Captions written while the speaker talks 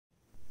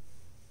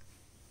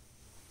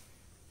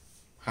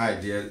Hi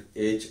dear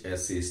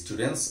HSC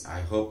students,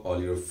 I hope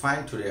all you're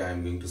fine. Today I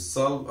am going to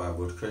solve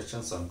board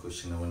questions on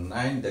question number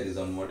 9, that is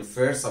on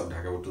modifiers of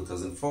Dhaka Board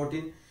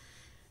 2014.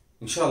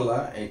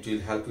 Inshallah, it will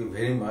help you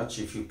very much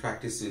if you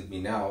practice with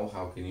me now.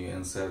 How can you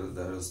answer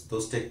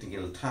those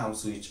technical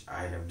terms which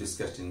I have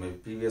discussed in my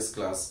previous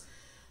class,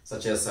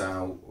 such as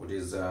what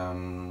is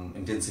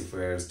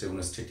intensifiers,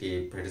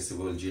 demonstrative,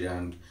 participle,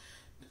 gerund.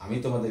 আমি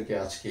তোমাদেরকে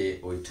আজকে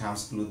ওই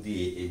terms গুলো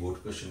দিয়ে এই board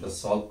কোশ্চেনটা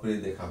solve করে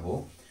দেখাবো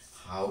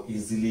how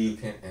easily you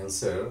can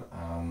answer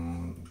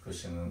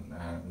question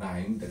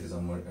 9, that is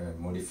on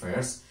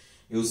modifiers.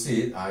 You see,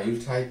 I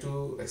will try to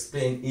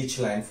explain each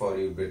line for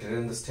you better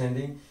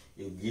understanding.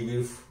 You give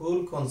you full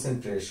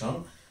concentration.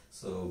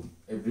 So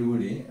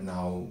everybody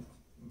now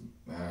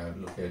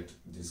look at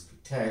this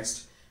text.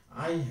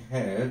 I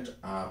had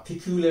a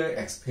peculiar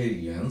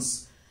experience.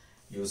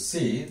 You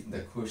see,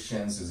 the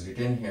questions is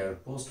written here,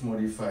 post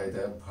modify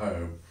the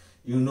verb.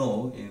 You know,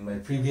 in my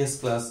previous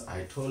class I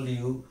told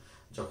you,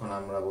 যখন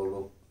আমরা বলবো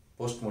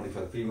post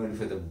modify, pre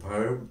modify the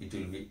verb, it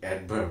will be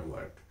adverb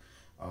word.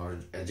 Or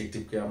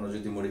adjective কে আমরা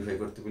যদি modify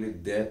করতে বলি,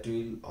 that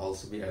will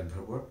also be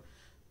adverb word.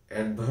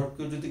 Adverb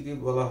কে যদি কি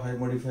বলা হয়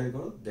modify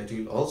করো, that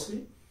will also be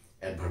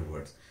adverb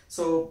word.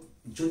 So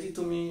যদি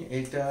তুমি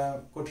এটা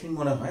কঠিন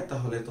মনে হয়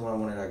তাহলে তোমার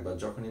মনে রাখবা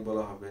যখনই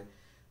বলা হবে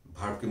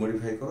ভার্ব কে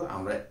মডিফাই করো,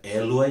 আমরা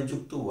ly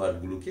যুক্ত ওয়ার্ড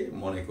গুলোকে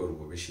মনে করব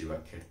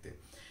বেশিরভাগ ক্ষেত্রে।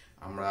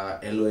 আমরা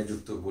ly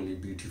যুক্ত বলি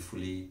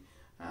বিউটিফুলি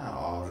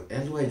আর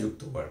ly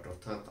যুক্ত ওয়ার্ড,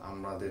 অর্থাৎ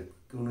আমাদের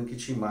কোনো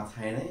কিছু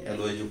মাথায় নাই,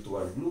 ly যুক্ত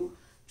ওয়ার্ডগুলো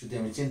যদি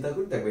আমি চিন্তা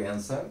করি দেখবে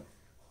অ্যানসার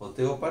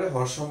হতেও পারে,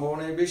 হওয়ার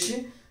সম্ভাবনা বেশি,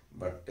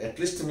 বাট অ্যাট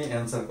লিস্ট তুমি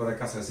অ্যানসার করার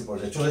কাছাকাছি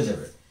পর্যায়ে চলে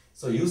যাবে।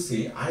 So you C,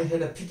 I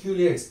had a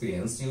peculiar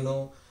experience, you know,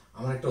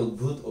 আমার একটা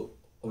অদ্ভুত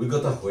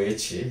অভিজ্ঞতা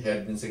হয়েছে। হ্যাড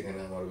মিন্স এখানে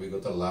আমার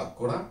অভিজ্ঞতা লাভ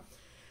করা।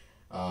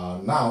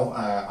 নাও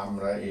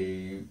আমরা এই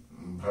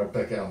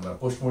ভার্বটাকে আমরা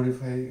পোস্ট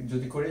মডিফাই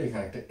যদি করি,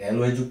 এখানে একটা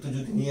ly যুক্ত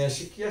যদি নিয়ে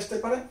আসি, কি আসতে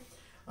পারে?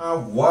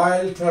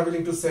 while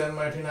traveling to Saint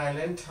Martin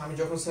Island, আমি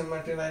যখন সেন্ট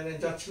মার্টিন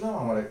আইল্যান্ড যাচ্ছিলাম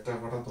আমার একটা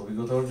হঠাৎ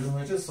অভিজ্ঞতা অর্জন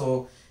হয়েছে। So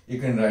you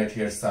can write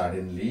here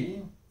suddenly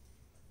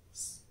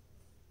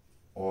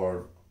or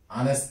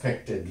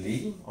unexpectedly,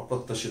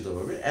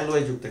 অপ্রত্যাশিতভাবে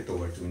ly যুক্ত একটা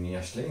ওয়ার্ড তুমি নিয়ে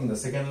আসলে। In the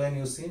second line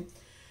you C,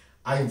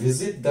 I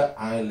visit the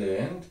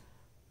island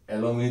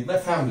along with my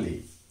family,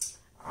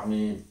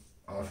 আমি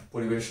আমার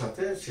পরিবারের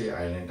সাথে সেই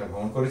আইল্যান্ডটা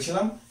ভ্রমণ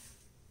করেছিলাম।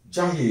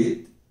 Zahid,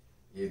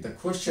 the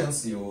questions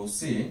you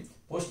see,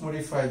 post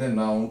modify the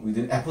noun with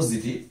an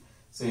appositive.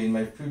 So in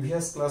my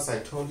previous class I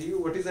told you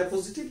what is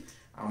appositive.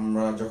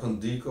 আমরা যখন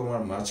দুই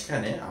কমার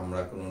মাঝখানে আমরা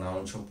কোনো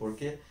নাউন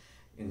সম্পর্কে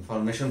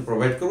ইনফরমেশন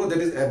প্রোভাইড করব,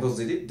 that is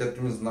appositive, that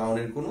means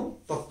নাউনের কোনো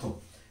তথ্য।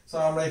 সো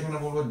আমরা এখানে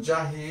বলবো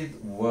জাহিদ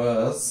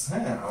was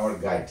our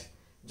guide,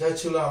 যা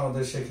ছিল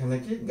আমাদের সেখানে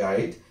কি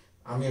গাইড।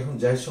 আমি এখন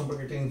জাহিদ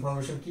সম্পর্কে একটা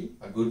ইনফরমেশন কি,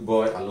 a good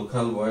boy, a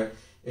local boy।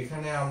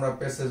 এখানে আমরা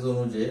প্যাসেজ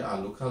অনুযায়ী a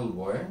local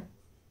boy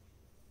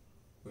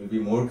will be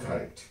more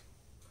correct.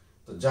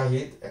 তো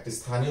জাহিদ একটা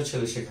স্থানীয়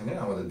ছেলে সেখানে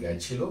আমাদের গাইড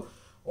ছিল।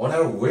 on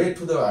our way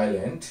to the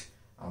island,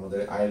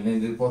 আমাদের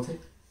আইল্যান্ডের পথে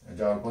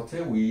যাওয়ার পথে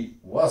we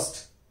watched,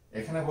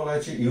 এখানে বলা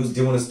হয়েছে ইউজ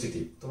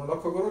ডেমনস্ট্রেটিভ। তোমরা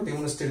লক্ষ্য করো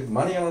ডেমনস্ট্রেটিভ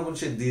মানে আমরা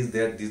বলছি this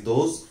that this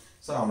those.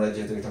 So আমরা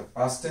যেহেতু এটা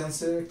পাস্ট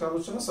টেন্সের একটা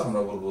আলোচনা, সো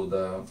আমরা বলবো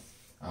the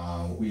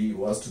we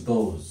watched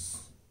those,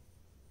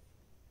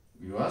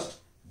 we watched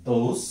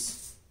those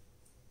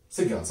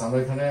seagulls। আমরা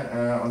এখানে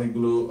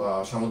অনেকগুলো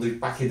সামুদ্রিক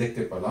পাখি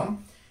দেখতে পেলাম।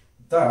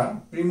 তা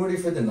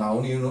premodify the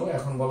noun, you know,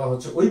 এখন বলা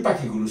হচ্ছে ওই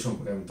পাখিগুলো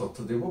সম্পর্কে আমি তথ্য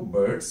দেব,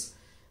 বার্ডস।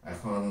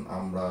 এখন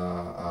আমরা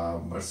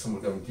বার্ডস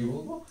সম্পর্কে আমি কি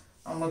বলবো,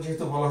 আমরা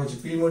যেহেতু বলা হচ্ছে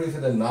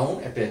প্রিমডিফাই দ্য নাউন,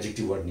 একটা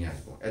অ্যাডজেক্টিভ ওয়ার্ড নিয়ে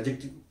আসবো।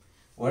 অ্যাডজেক্টিভ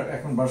ওয়ার্ড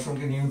এখন বার্ড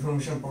সম্পর্কে নিউ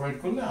ইনফরমেশন প্রোভাইড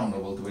করলে আমরা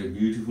বলতে পারি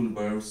beautiful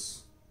birds,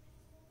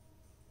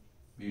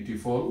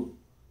 beautiful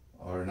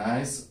or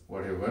nice,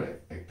 whatever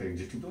একটা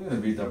adjective.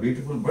 the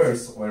beautiful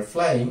birds were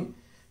flying,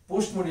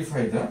 post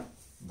modify the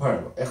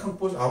verb। এখন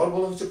আবার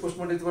বলা হচ্ছে post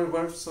modify the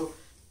verb, so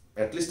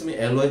at least তুমি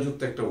ly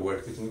যুক্ত একটা ওয়ার্ড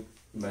কে তুমি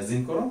ইমাজিন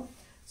করো।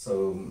 সো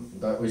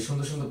ওই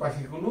সুন্দর সুন্দর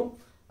পাখিগুলো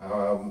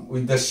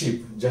উইথ দ্য শিপ,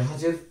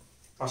 জাহাজের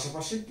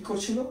পাশাপাশি কি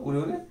করছিল, উড়ে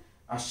উড়ে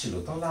আসছিল।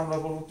 তাহলে আমরা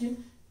বলবো কি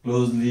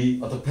ক্লোজলি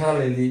অথবা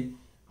প্যারালেলি,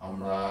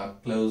 আমরা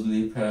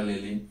ক্লোজলি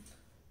প্যারালেলি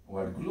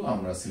ওয়ার্ডগুলো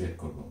আমরা সিলেক্ট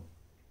করব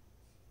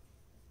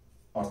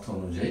অর্থ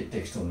অনুযায়ী,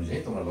 টেক্সট অনুযায়ী।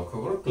 তোমরা লক্ষ্য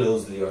করো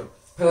ক্লোজলি অর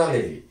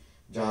প্যারালেলি,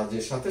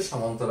 জাহাজের সাথে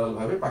সমান্তরাল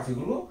ভাবে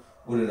পাখিগুলো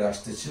উড়ে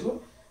আসতেছিল।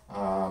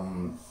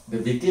 the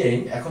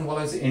became, এখন বলা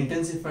হয়েছে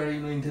intensifier, you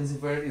know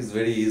intensifier is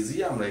very easy.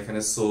 আমরা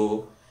এখানে সো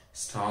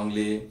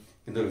স্ট্রংলি,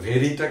 কিন্তু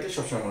ভেরিটাকে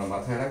সবসময় আমরা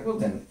মাথায় রাখবো,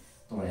 দেন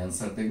তোমার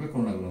অ্যান্সার দেখবে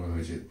কোনো না কোনো ভাবে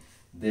হয়েছে।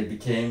 they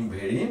became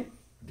very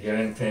dear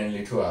and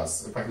friendly to us,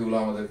 পাখিগুলো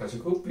আমাদের কাছে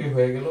খুব প্রিয়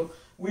হয়ে গেল।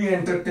 we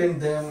entertained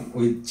them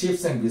with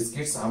chips and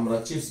biscuits, আমরা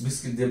চিপস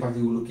বিস্কিট দিয়ে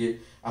পাখিগুলোকে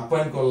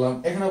আপ্যায়ন করলাম।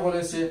 এখানে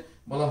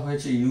বলা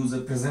হয়েছে use a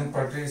present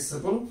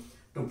participle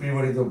two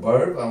premodify the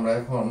verb. আমরা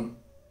এখন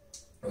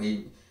ওই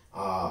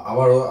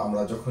আবারও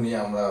আমরা যখনই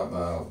আমরা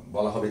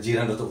বলা হবে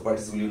জিরান্ড অথবা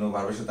পার্টিসিপল ইউ নো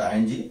ভার্বের সাথে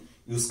আইএনজি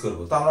ইউজ করব।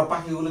 তো আমরা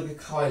পাখিগুলোকে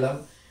খাওয়াইলাম,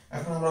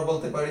 এখন আমরা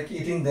বলতে পারি কি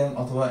ইটিং দেম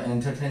অথবা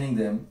এন্টারটেইনিং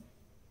দেম,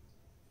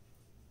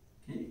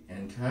 কি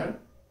এন্টার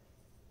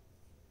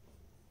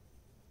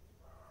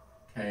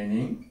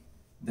ট্রেনিং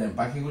দেন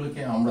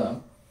পাখিগুলোকে আমরা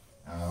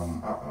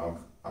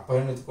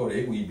আপ্যায়নিত করে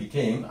উই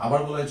বিকেম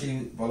আবার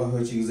বলা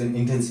হয়েছে use N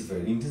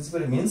intensifier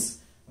intensifier means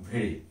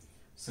very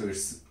so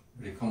it's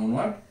very common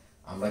word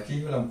আমরা কি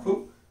হলাম খুব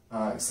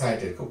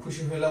এক্সাইটেড খুব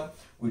খুশি হলাম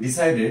উই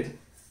ডিসাইডেড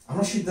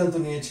আমরা সিদ্ধান্ত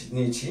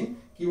নিয়েছি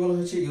কি বলা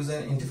হয়েছে use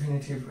N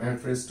ইনডিফিনিটিভ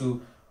phrase two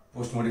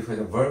post modify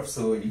the verb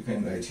so you can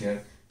write here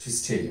to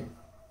stay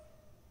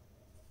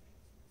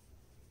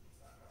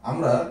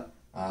আমরা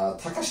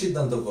থাকার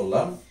সিদ্ধান্ত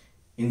করলাম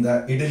ইন দ্য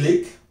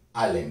ইডিলিক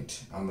আইল্যান্ড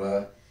আমরা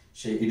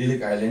সেই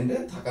ইডিলিক আইল্যান্ডে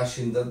থাকার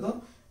সিদ্ধান্ত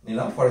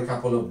নিলাম for a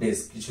couple of days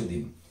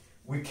কিছুদিন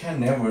উই ক্যান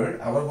নেভার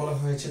আবার বলা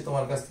হয়েছে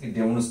তোমার কাছ থেকে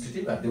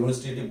ডেমনস্ট্রেটিভ আর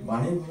ডেমনস্ট্রেটিভ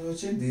মানে বলা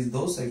হয়েছে দিস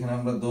দোজ এখানে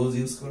আমরা দোজ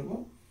ইউজ করব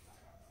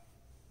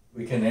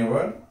we can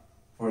never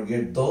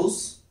forget those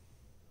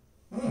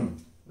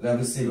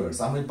lovely সিবার্ডস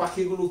আমরা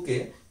পাখিগুলোকে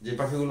যে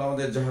পাখিগুলো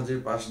আমাদের জাহাজের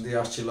পাশ দিয়ে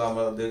আসছিল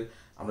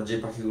আমরা যে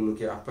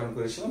পাখিগুলোকে আপ্যায়ন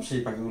করেছিলাম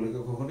সেই পাখিগুলোকে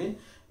কখনোই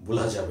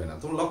ভোলা যাবে না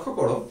তোমরা লক্ষ্য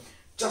করো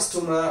জাস্ট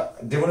তোমরা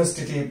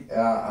ডেমনস্ট্রেটিভ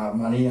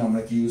মানে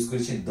আমরা কি ইউজ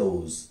করেছি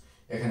দোজ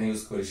এখানে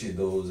ইউজ করেছি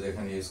দোজ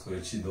এখানে ইউজ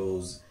করেছি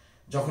দোজ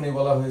যখনই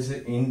বলা হয়েছে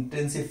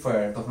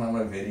ইন্টেন্সিফায়ার তখন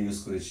আমরা ভেরি ইউজ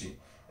করেছি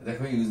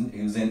দেখো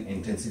ইউজ এন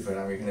ইন্টেন্সিফায়ার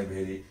আমি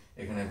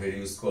এখানে ভেরি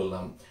ইউজ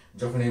করলাম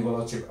যখনই বলা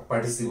হচ্ছে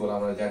পার্টিসিপল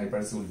আমরা জানি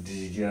পার্টিসিপল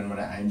ডিজিয়ান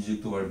মানে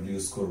আইনযুক্ত ওয়ার্ড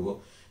ইউজ করব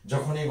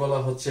যখনই বলা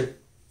হচ্ছে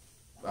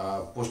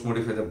post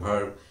modify the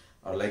verb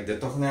R like that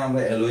তখনই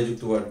আমরা এলওয়ে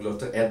যুক্ত ওয়ার্ডগুলো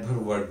অর্থাৎ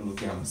অ্যাডভার্ব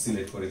ওয়ার্ডগুলোকে আমরা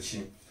সিলেক্ট করেছি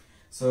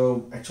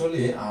so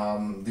actually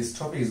this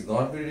topic is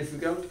not very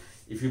difficult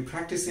if you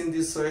practice in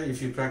this way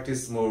if you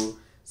practice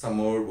some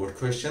more word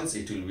questions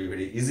it will be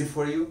very easy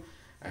for you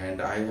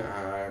and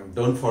I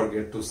don't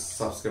forget to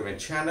subscribe my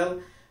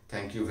channel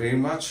thank you very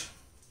much